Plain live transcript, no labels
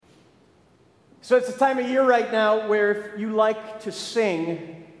So it's a time of year right now where if you like to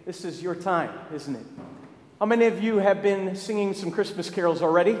sing, this is your time, isn't it? How many of you have been singing some Christmas carols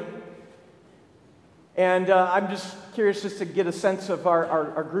already? And I'm just curious just to get a sense of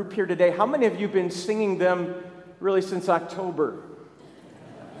our group here today. How many of you have been singing them really since October?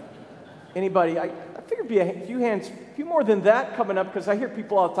 Anybody? I figured it'd be a few hands, a few more than that coming up, because I hear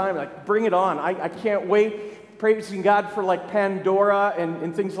people all the time like, bring it on. I can't wait. Praising God for like Pandora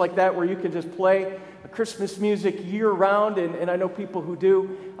and things like that, where you can just play Christmas music year-round, and I know people who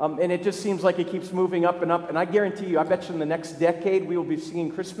do, and it just seems like it keeps moving up and up, and I guarantee you, I bet you in the next decade, we will be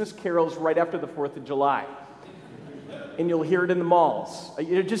singing Christmas carols right after the 4th of July, and you'll hear it in the malls.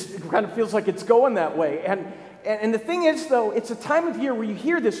 It kind of feels like it's going that way, and the thing is, though, it's a time of year where you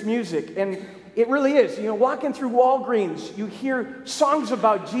hear this music, and it really is. You know, walking through Walgreens, you hear songs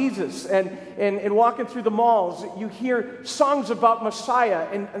about Jesus, and walking through the malls, you hear songs about Messiah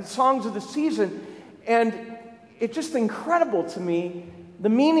and songs of the season. And it's just incredible to me, the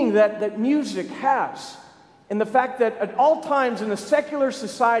meaning that music has. And the fact that at all times in a secular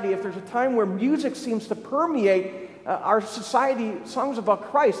society, if there's a time where music seems to permeate our society, songs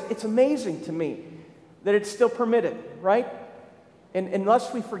about Christ, it's amazing to me that it's still permitted, right? And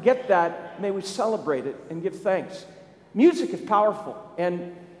unless we forget that, may we celebrate it and give thanks. Music is powerful,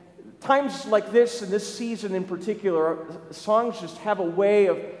 and times like this, and this season in particular, songs just have a way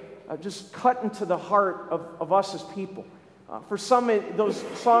of just cutting to the heart of us as people. For some, those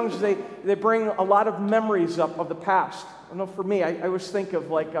songs, they bring a lot of memories up of the past. I know for me, I always think of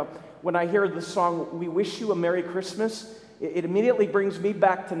like when I hear the song, "We Wish You a Merry Christmas," it immediately brings me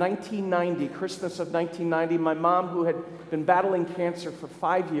back to 1990, Christmas of 1990. My mom, who had been battling cancer for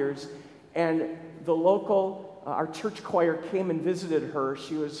 5 years, and the local, our church choir came and visited her.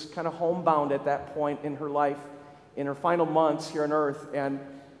 She was kind of homebound at that point in her life, in her final months here on earth, and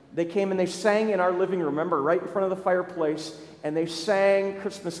they came and they sang in our living room, remember, right in front of the fireplace, and they sang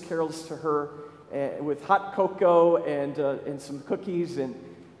Christmas carols to her with hot cocoa and some cookies, and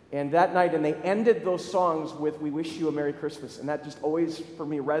that night, and they ended those songs with "We Wish You a Merry Christmas," and that just always, for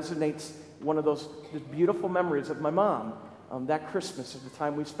me, resonates one of those beautiful memories of my mom, that Christmas, of the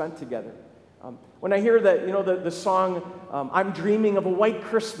time we spent together. When I hear that, you know, the song, "I'm Dreaming of a White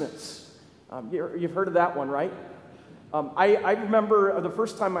Christmas," you've heard of that one, right? I remember the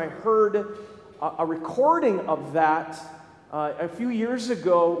first time I heard a recording of that a few years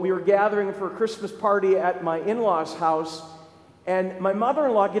ago. We were gathering for a Christmas party at my in-laws' house, and my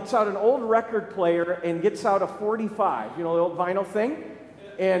mother-in-law gets out an old record player and gets out a 45, you know, the old vinyl thing.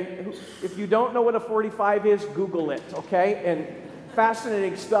 And if you don't know what a 45 is, Google it, okay? And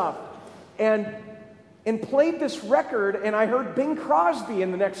fascinating stuff. And played this record, and I heard Bing Crosby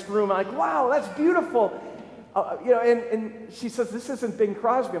in the next room. I'm like, wow, that's beautiful. You know, and she says, "This isn't Bing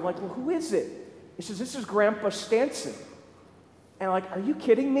Crosby." I'm like, "Well, who is it?" He says, "This is Grandpa Stanson." And I'm like, "Are you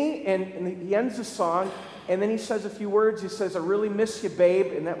kidding me?" And he ends the song, and then he says a few words. He says, "I really miss you,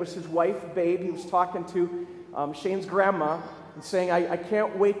 babe." And that was his wife, Babe. He was talking to Shane's grandma and saying, I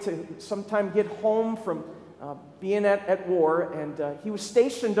can't wait to sometime get home from being at war. And he was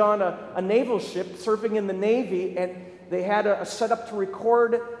stationed on a naval ship, serving in the Navy, and they had a setup to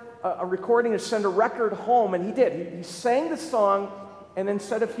record a recording to send a record home, and he did. He sang the song and then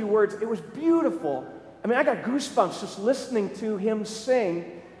said a few words. It was beautiful. I mean, I got goosebumps just listening to him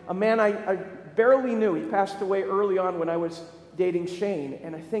sing. A man I barely knew. He passed away early on when I was dating Shane,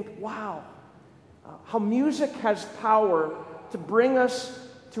 and I think, wow, how music has power to bring us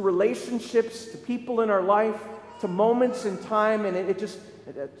to relationships, to people in our life, to moments in time, and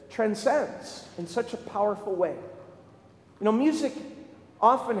it transcends in such a powerful way. You know, music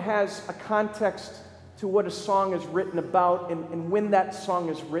often has a context to what a song is written about and when that song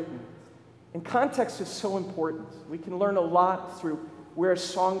is written. And context is so important. We can learn a lot through where a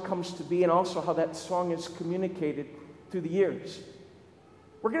song comes to be and also how that song is communicated through the years.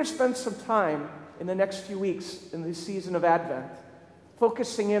 We're going to spend some time in the next few weeks in the season of Advent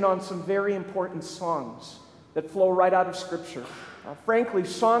focusing in on some very important songs that flow right out of Scripture. Frankly,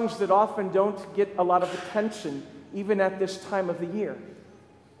 songs that often don't get a lot of attention even at this time of the year.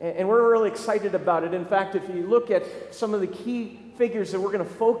 And we're really excited about it. In fact, if you look at some of the key figures that we're going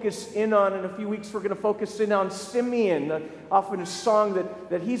to focus in on in a few weeks, we're going to focus in on Simeon, often a song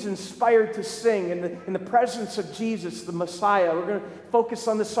that he's inspired to sing in the presence of Jesus, the Messiah. We're going to focus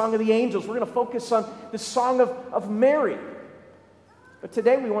on the song of the angels. We're going to focus on the song of Mary. But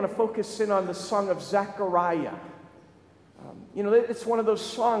today we want to focus in on the song of Zechariah. You know, it's one of those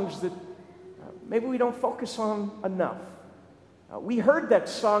songs that maybe we don't focus on enough. We heard that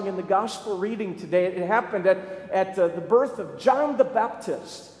song in the gospel reading today. It happened at the birth of John the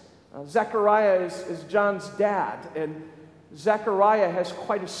Baptist. Zechariah is John's dad, and Zechariah has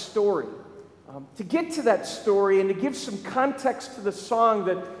quite a story. To get to that story and to give some context to the song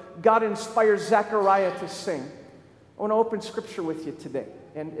that God inspires Zechariah to sing, I want to open Scripture with you today.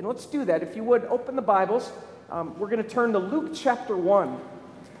 And let's do that. If you would, open the Bibles. We're going to turn to Luke chapter 1.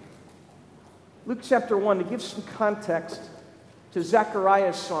 Luke chapter 1, to give some context to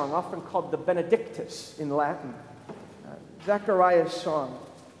Zechariah's song, often called the Benedictus in Latin. Zechariah's song.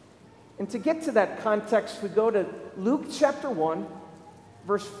 And to get to that context, we go to Luke chapter 1,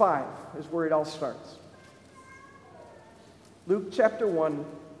 verse 5 is where it all starts. Luke chapter 1,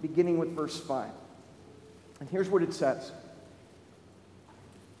 beginning with verse 5. And here's what it says.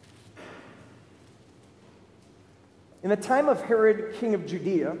 In the time of Herod, king of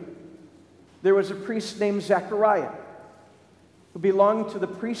Judea, there was a priest named Zechariah, who belonged to the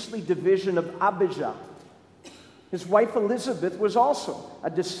priestly division of Abijah. His wife Elizabeth was also a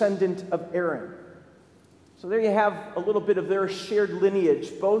descendant of Aaron. So there you have a little bit of their shared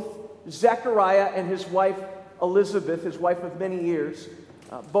lineage. Both Zechariah and his wife Elizabeth, his wife of many years,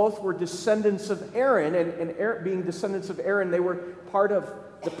 both were descendants of Aaron. And being descendants of Aaron, they were part of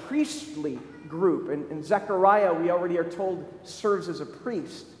the priestly group. And Zechariah, we already are told, serves as a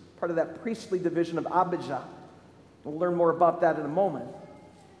priest, part of that priestly division of Abijah. We'll learn more about that in a moment.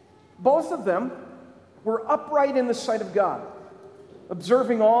 Both of them were upright in the sight of God,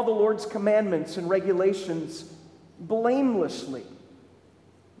 observing all the Lord's commandments and regulations blamelessly.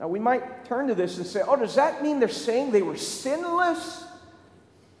 Now, we might turn to this and say, oh, does that mean they're saying they were sinless?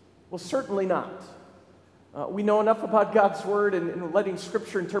 Well, certainly not. We know enough about God's Word and letting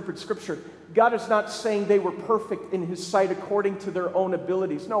Scripture interpret Scripture. God is not saying they were perfect in His sight according to their own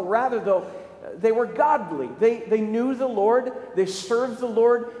abilities. No, rather, though, they were godly. They knew the Lord. They served the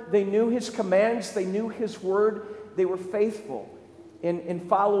Lord. They knew His commands. They knew His Word. They were faithful in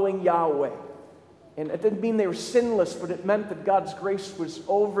following Yahweh. And it didn't mean they were sinless, but it meant that God's grace was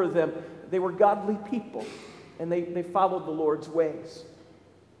over them. They were godly people, and they followed the Lord's ways.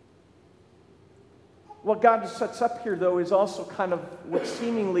 What God sets up here, though, is also kind of what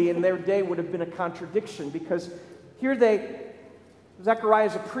seemingly in their day would have been a contradiction, because here Zechariah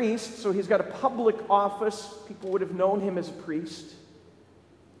is a priest, so he's got a public office. People would have known him as a priest.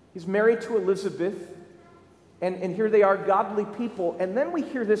 He's married to Elizabeth, and here they are, godly people. And then we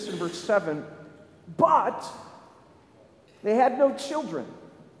hear this in verse 7, but they had no children,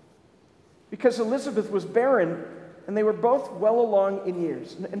 because Elizabeth was barren, and they were both well along in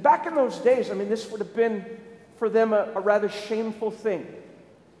years. And back in those days, this would have been for them a rather shameful thing.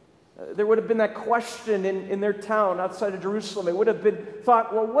 There would have been that question in their town outside of Jerusalem. It would have been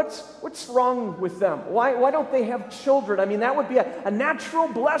thought, well, what's wrong with them? Why don't they have children? That would be a natural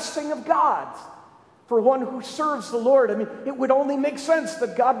blessing of God for one who serves the Lord. It would only make sense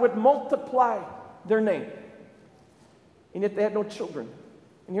that God would multiply their name. And yet they had no children.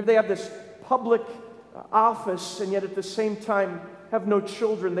 And here they have this public office, and yet at the same time have no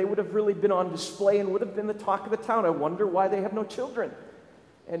children. They would have really been on display and would have been the talk of the town. I wonder why they have no children.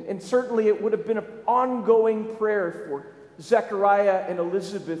 And certainly it would have been an ongoing prayer for Zechariah and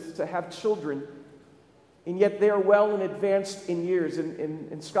Elizabeth to have children. And yet they are well and advanced in years.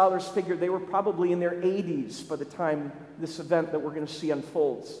 And scholars figure they were probably in their 80s by the time this event that we're going to see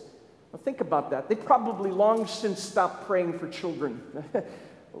unfolds. Now think about that. They probably long since stopped praying for children.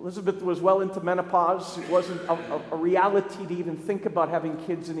 Elizabeth was well into menopause. It wasn't a reality to even think about having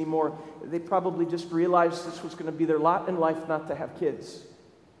kids anymore. They probably just realized this was going to be their lot in life not to have kids,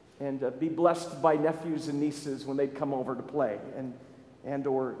 and be blessed by nephews and nieces when they'd come over to play, and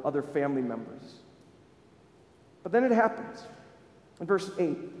or other family members. But then it happens. In verse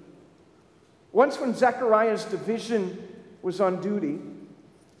 8, once when Zechariah's division was on duty,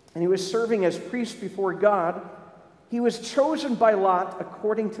 and he was serving as priest before God, he was chosen by lot,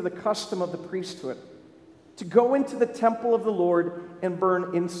 according to the custom of the priesthood, to go into the temple of the Lord and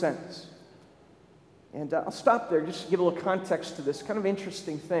burn incense. And I'll stop there just to give a little context to this kind of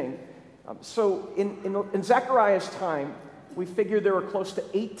interesting thing. So in Zechariah's time, we figure there were close to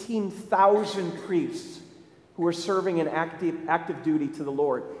 18,000 priests who were serving in active duty to the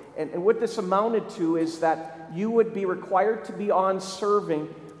Lord. And what this amounted to is that you would be required to be on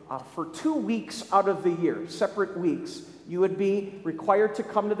serving for 2 weeks out of the year, separate weeks. You would be required to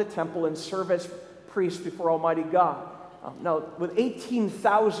come to the temple and serve as priest before Almighty God. Now, with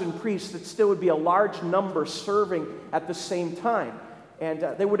 18,000 priests, it still would be a large number serving at the same time. And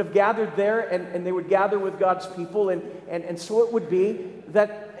they would have gathered there, and they would gather with God's people. And so it would be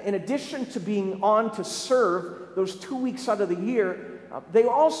that in addition to being on to serve those 2 weeks out of the year, they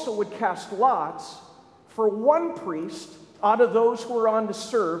also would cast lots for one priest out of those who were on to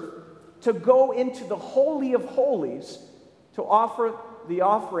serve to go into the Holy of Holies to offer the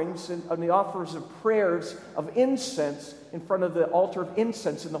offerings and the offers of prayers of incense in front of the altar of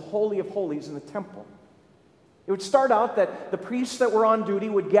incense in the Holy of Holies in the temple. It would start out that the priests that were on duty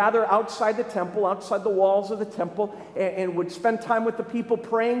would gather outside the temple, outside the walls of the temple, and would spend time with the people,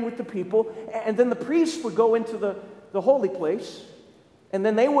 praying with the people. And then the priests would go into the holy place, and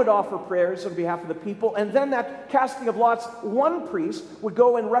then they would offer prayers on behalf of the people. And then that casting of lots, one priest would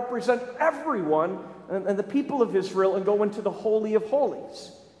go and represent everyone and the people of Israel and go into the Holy of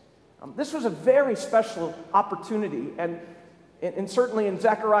Holies. This was a very special opportunity, and certainly in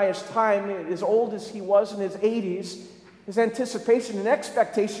Zechariah's time, as old as he was in his 80s, his anticipation and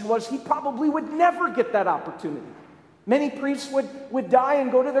expectation was he probably would never get that opportunity. Many priests would die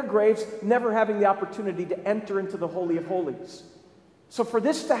and go to their graves, never having the opportunity to enter into the Holy of Holies. So for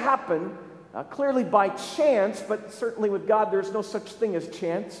this to happen, clearly by chance, but certainly with God there's no such thing as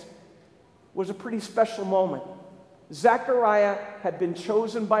chance, was a pretty special moment. Zechariah had been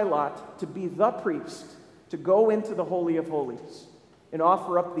chosen by Lot to be the priest, to go into the Holy of Holies and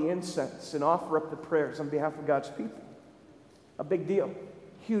offer up the incense and offer up the prayers on behalf of God's people. A big deal,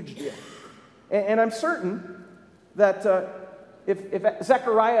 huge deal. And I'm certain that if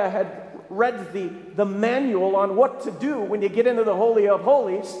Zechariah had read the manual on what to do when you get into the Holy of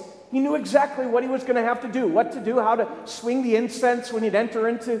Holies, he knew exactly what he was going to have to do, what to do, how to swing the incense when he'd enter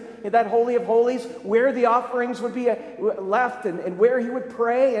into that Holy of Holies, where the offerings would be left, and where he would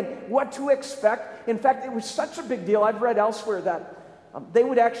pray, and what to expect. In fact, it was such a big deal. I've read elsewhere that they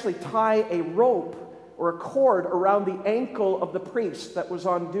would actually tie a rope or a cord around the ankle of the priest that was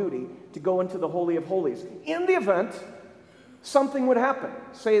on duty to go into the Holy of Holies. In the event something would happen,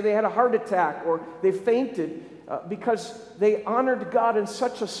 say they had a heart attack or they fainted, because they honored God in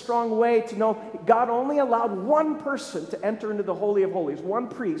such a strong way to know God only allowed one person to enter into the Holy of Holies, one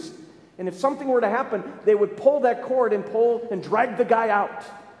priest. And if something were to happen, they would pull that cord and pull and drag the guy out.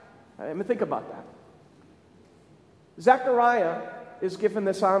 I mean, think about that. Zechariah is given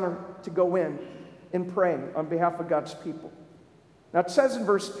this honor to go in praying on behalf of God's people. Now it says in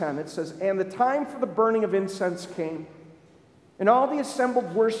verse 10, it says, "And the time for the burning of incense came, and all the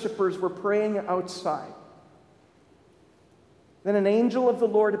assembled worshipers were praying outside. Then an angel of the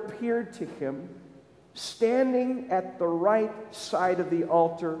Lord appeared to him, standing at the right side of the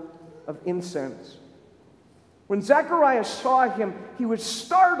altar of incense. When Zechariah saw him, he was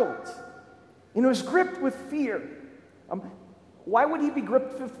startled and was gripped with fear." Why would he be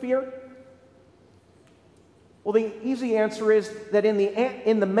gripped with fear? Well, the easy answer is that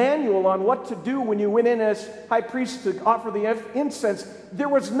in the manual on what to do when you went in as high priest to offer the incense, there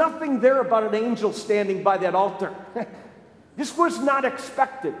was nothing there about an angel standing by that altar. This was not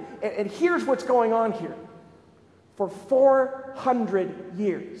expected. And here's what's going on here. For 400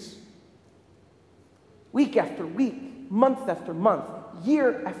 years, week after week, month after month,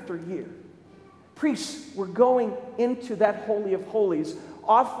 year after year, priests were going into that Holy of Holies,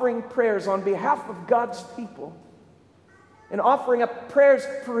 offering prayers on behalf of God's people, and offering up prayers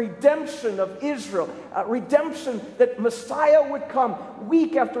for redemption of Israel, redemption that Messiah would come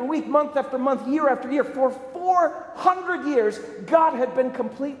week after week, month after month, year after year. For 400 years, God had been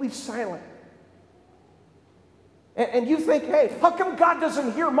completely silent. And you think, hey, how come God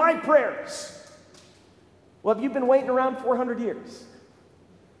doesn't hear my prayers? Well, have you been waiting around 400 years?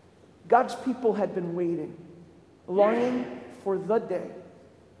 God's people had been waiting, longing for the day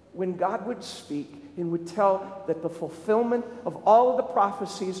when God would speak and would tell that the fulfillment of all of the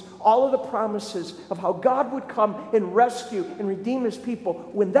prophecies, all of the promises of how God would come and rescue and redeem his people,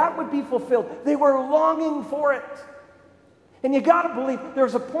 when that would be fulfilled, they were longing for it. And you got to believe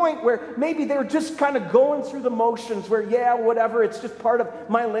there's a point where maybe they were just kind of going through the motions where, yeah, whatever, it's just part of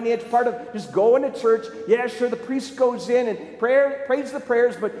my lineage, part of just going to church. Yeah, sure, the priest goes in and prays the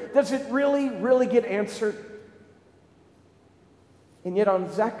prayers, but does it really get answered? And yet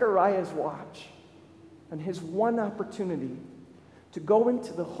on Zechariah's watch, on his one opportunity to go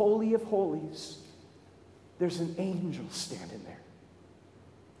into the Holy of Holies, there's an angel standing there.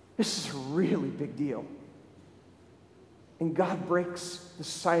 This is a really big deal. And God breaks the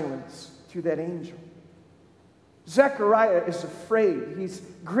silence through that angel. Zechariah is afraid. He's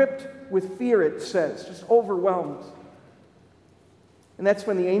gripped with fear, it says, just overwhelmed. And that's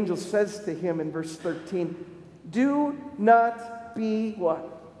when the angel says to him in verse 13, "Do not be" what?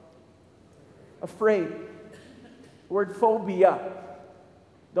 Afraid. The word phobia.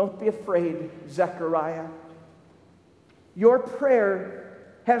 Don't be afraid, Zechariah. Your prayer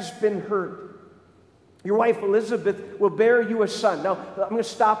has been heard. Your wife Elizabeth will bear you a son. Now, I'm going to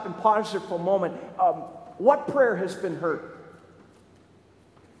stop and pause there for a moment. What prayer has been heard?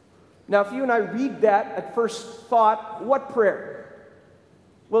 Now, if you and I read that at first thought, what prayer?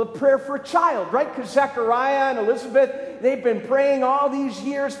 Well, a prayer for a child, right? Because Zechariah and Elizabeth, they've been praying all these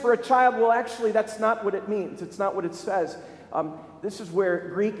years for a child. Well, actually, that's not what it means. It's not what it says. This is where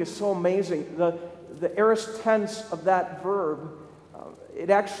Greek is so amazing. The aorist tense of that verb, it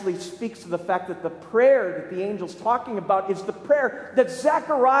actually speaks to the fact that the prayer that the angel's talking about is the prayer that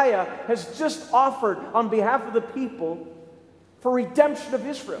Zechariah has just offered on behalf of the people for redemption of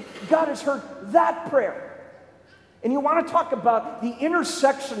Israel. God has heard that prayer. And you want to talk about the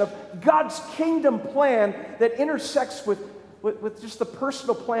intersection of God's kingdom plan that intersects with just the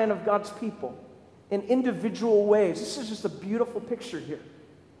personal plan of God's people in individual ways. This is just a beautiful picture here,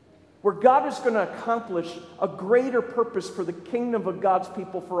 where God is going to accomplish a greater purpose for the kingdom of God's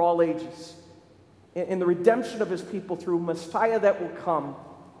people for all ages, in the redemption of his people through Messiah that will come.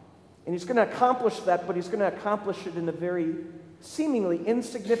 And he's going to accomplish that, but he's going to accomplish it in a very seemingly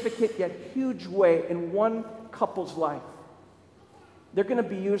insignificant yet huge way in one couple's life. They're going to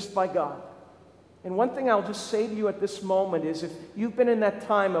be used by God. And one thing I'll just say to you at this moment is, if you've been in that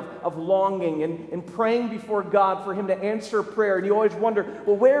time of longing and praying before God for him to answer a prayer, and you always wonder,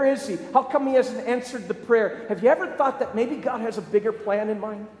 well, where is he? How come he hasn't answered the prayer? Have you ever thought that maybe God has a bigger plan in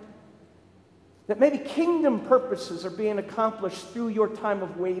mind? That maybe kingdom purposes are being accomplished through your time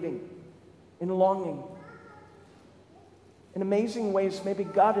of waiting and longing. In amazing ways, maybe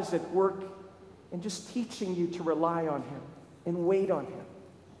God is at work and just teaching you to rely on him and wait on him.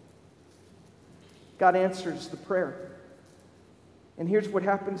 God answers the prayer. And here's what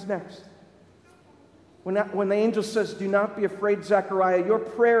happens next. When the angel says, "Do not be afraid, Zechariah, your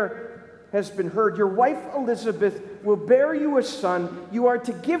prayer has been heard. Your wife Elizabeth will bear you a son. You are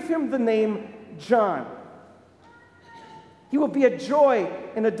to give him the name John. He will be a joy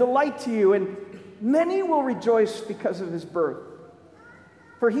and a delight to you, and many will rejoice because of his birth.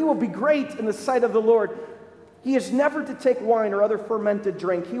 For he will be great in the sight of the Lord. He is never to take wine or other fermented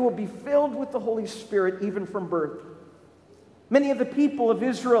drink. He will be filled with the Holy Spirit even from birth. Many of the people of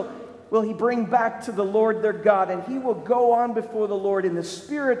Israel will he bring back to the Lord their God, and he will go on before the Lord in the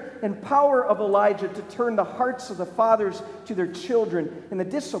spirit and power of Elijah to turn the hearts of the fathers to their children and the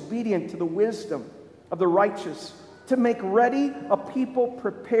disobedient to the wisdom of the righteous, to make ready a people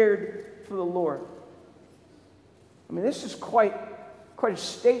prepared for the Lord." I mean, this is quite a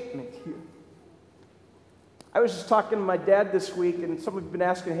statement here. I was just talking to my dad this week, and someone's been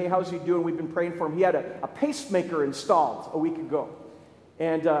asking, "Hey, how's he doing?" We've been praying for him. He had a pacemaker installed a week ago.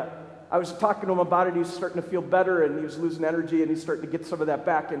 And I was talking to him about it. He was starting to feel better, and he was losing energy, and he's starting to get some of that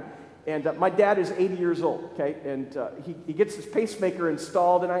back. And my dad is 80 years old, okay? And he gets his pacemaker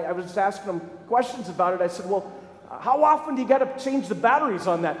installed, and I was just asking him questions about it. I said, "Well, how often do you got to change the batteries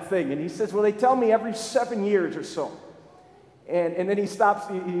on that thing?" And he says, "Well, they tell me every 7 years or so." And then he stops,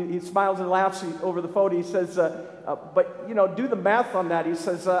 he smiles and laughs over the phone. He says, "But, do the math on that." He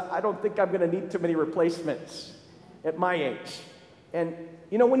says, "I don't think I'm going to need too many replacements at my age." And,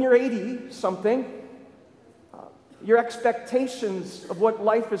 when you're 80-something, your expectations of what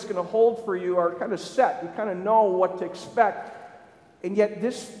life is going to hold for you are kind of set. You kind of know what to expect. And yet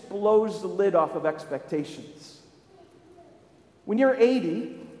this blows the lid off of expectations. When you're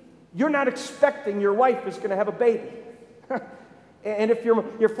 80, you're not expecting your wife is going to have a baby. And if your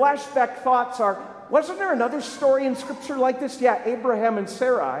flashback thoughts are, wasn't there another story in Scripture like this? Yeah, Abraham and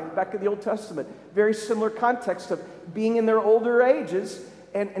Sarai, back in the Old Testament. Very similar context of being in their older ages,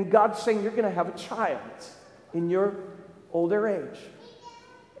 and God saying, "You're going to have a child in your older age."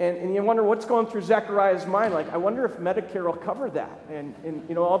 And you wonder what's going through Zechariah's mind. Like, I wonder if Medicare will cover that,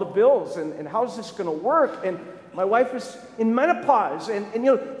 and all the bills, and how's this going to work? And my wife is in menopause, and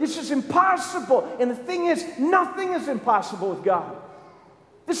this is impossible. And the thing is, nothing is impossible with God.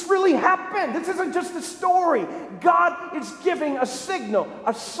 This really happened. This isn't just a story. God is giving a signal,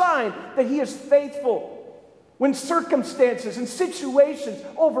 a sign that he is faithful. When circumstances and situations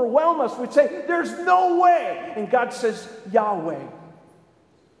overwhelm us, we say, "There's no way." And God says, "Yahweh,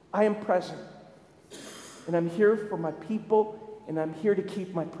 I am present, and I'm here for my people, and I'm here to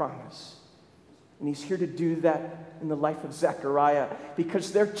keep my promise." And he's here to do that in the life of Zechariah,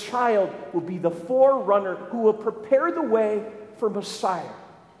 because their child will be the forerunner who will prepare the way for Messiah.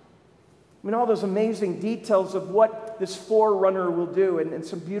 I mean, all those amazing details of what this forerunner will do, and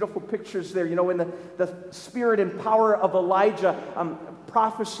some beautiful pictures there. In the spirit and power of Elijah,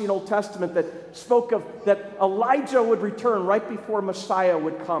 prophecy in Old Testament that spoke of that Elijah would return right before Messiah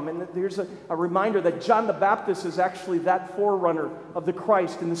would come. And there's a reminder that John the Baptist is actually that forerunner of the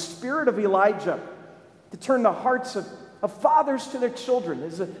Christ. And the spirit of Elijah to turn the hearts of fathers to their children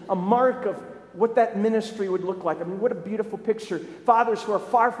is a mark what that ministry would look like. I mean, what a beautiful picture. Fathers who are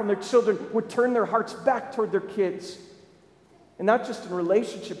far from their children would turn their hearts back toward their kids. And not just in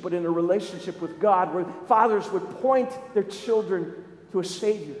relationship, but in a relationship with God, where fathers would point their children to a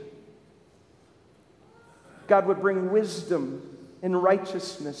Savior. God would bring wisdom and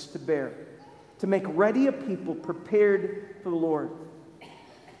righteousness to bear, to make ready a people prepared for the Lord.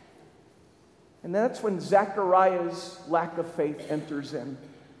 And that's when Zechariah's lack of faith enters in.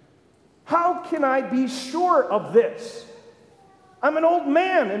 How can I be sure of this? I'm an old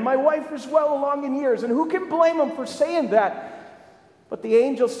man, and my wife is well along in years, and who can blame him for saying that? But the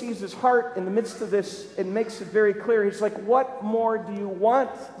angel sees his heart in the midst of this and makes it very clear. He's like, what more do you want,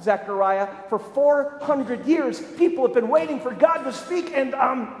 Zechariah? For 400 years, people have been waiting for God to speak, and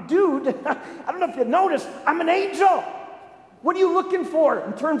dude, I don't know if you noticed, I'm an angel. What are you looking for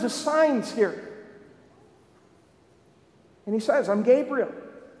in terms of signs here? And he says, I'm Gabriel.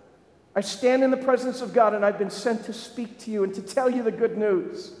 I stand in the presence of God, and I've been sent to speak to you and to tell you the good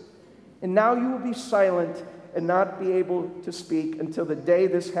news. And now you will be silent and not be able to speak until the day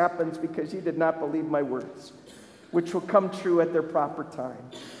this happens, because you did not believe my words, which will come true at their proper time.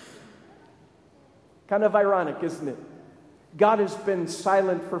 Kind of ironic, isn't it? God has been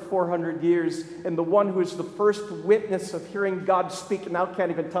silent for 400 years, and the one who is the first witness of hearing God speak now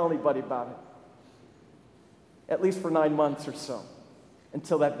can't even tell anybody about it. At least for 9 months or so,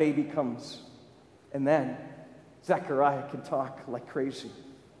 until that baby comes. And then Zechariah can talk like crazy.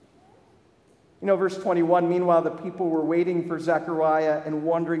 You know, verse 21, meanwhile, the people were waiting for Zechariah and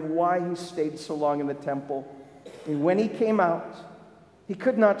wondering why he stayed so long in the temple. And when he came out, he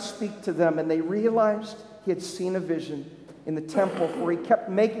could not speak to them, and they realized he had seen a vision in the temple, for he kept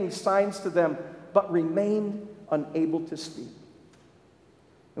making signs to them, but remained unable to speak.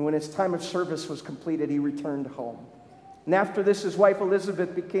 And when his time of service was completed, he returned home. And after this, his wife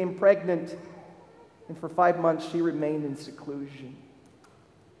Elizabeth became pregnant, and for 5 months she remained in seclusion.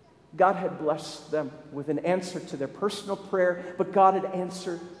 God had blessed them with an answer to their personal prayer, but God had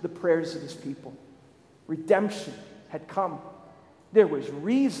answered the prayers of his people. Redemption had come. There was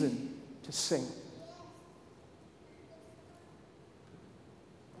reason to sing.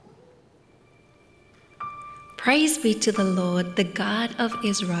 Praise be to the Lord, the God of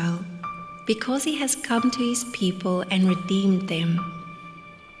Israel, because he has come to his people and redeemed them.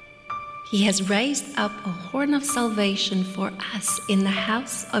 He has raised up a horn of salvation for us in the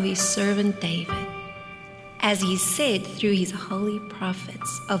house of his servant David, as he said through his holy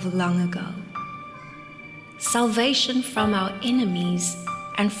prophets of long ago. Salvation from our enemies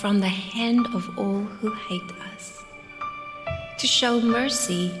and from the hand of all who hate us, to show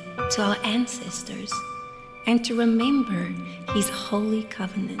mercy to our ancestors and to remember his holy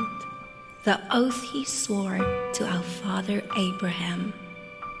covenant, the oath he swore to our father Abraham,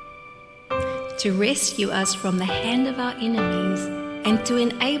 to rescue us from the hand of our enemies and to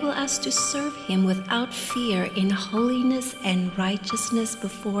enable us to serve him without fear in holiness and righteousness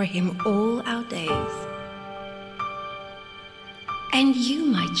before him all our days. And you,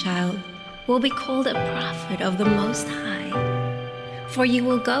 my child, will be called a prophet of the Most High, for you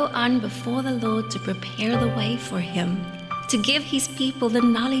will go on before the Lord to prepare the way for him, to give his people the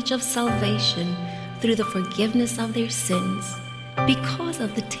knowledge of salvation through the forgiveness of their sins, because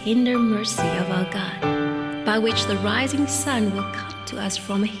of the tender mercy of our God, by which the rising sun will come to us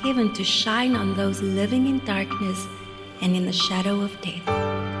from heaven to shine on those living in darkness and in the shadow of death,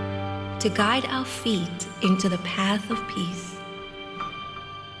 to guide our feet into the path of peace.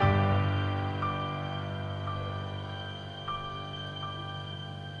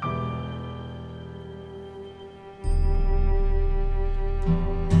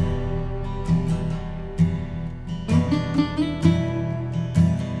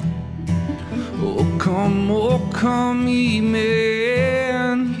 Oh, come, Emmanuel,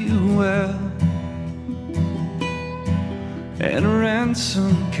 and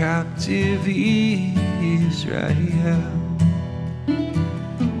ransom captive Israel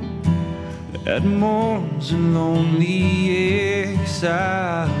that mourns in lonely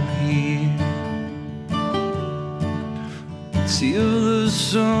exile here, till the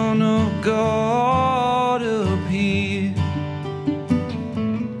Son of God appear.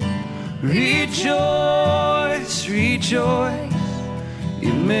 Rejoice, rejoice,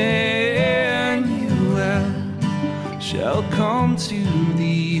 Emmanuel shall come to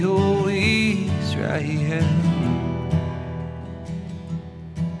thee, O Israel.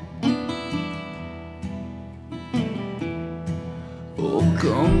 Oh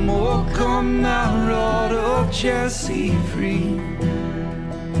come, thou rod of Jesse free,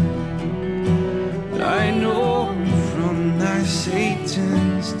 thine own from thy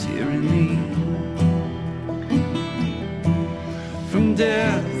Satan's tyranny.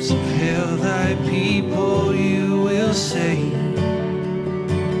 depths of hell thy people you will save,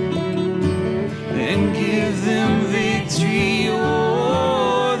 and give them victory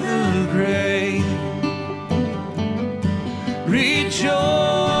o'er the grave.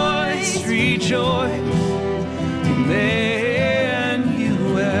 Rejoice, rejoice, Emmanuel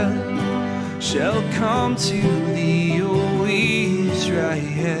shall come to thee, O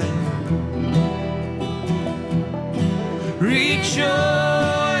Israel.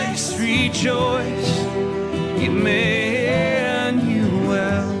 Rejoice, rejoice, Emmanuel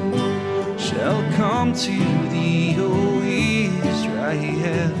shall come to thee, O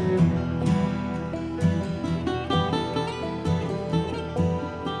Israel.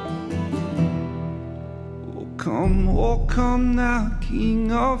 Oh come now,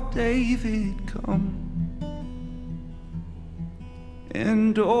 King of David, come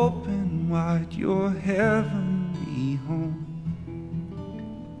and open wide your heavenly home.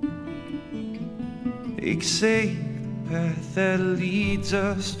 Take safe the path that leads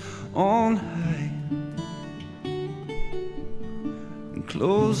us on high, and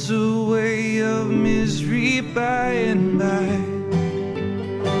close the way of misery by and by.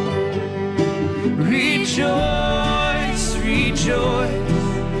 Rejoice, rejoice,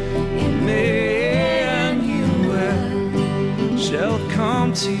 Emmanuel shall come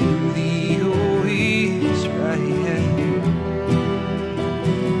to thee, O Israel.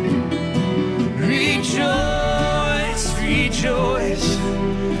 Rejoice, rejoice,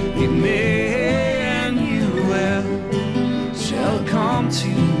 Emmanuel shall come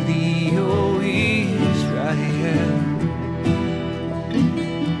to thee, O Israel.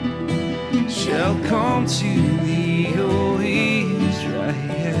 Shall come to thee, O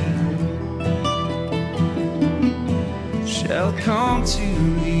Israel. Shall come to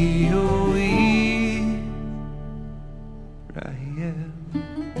thee,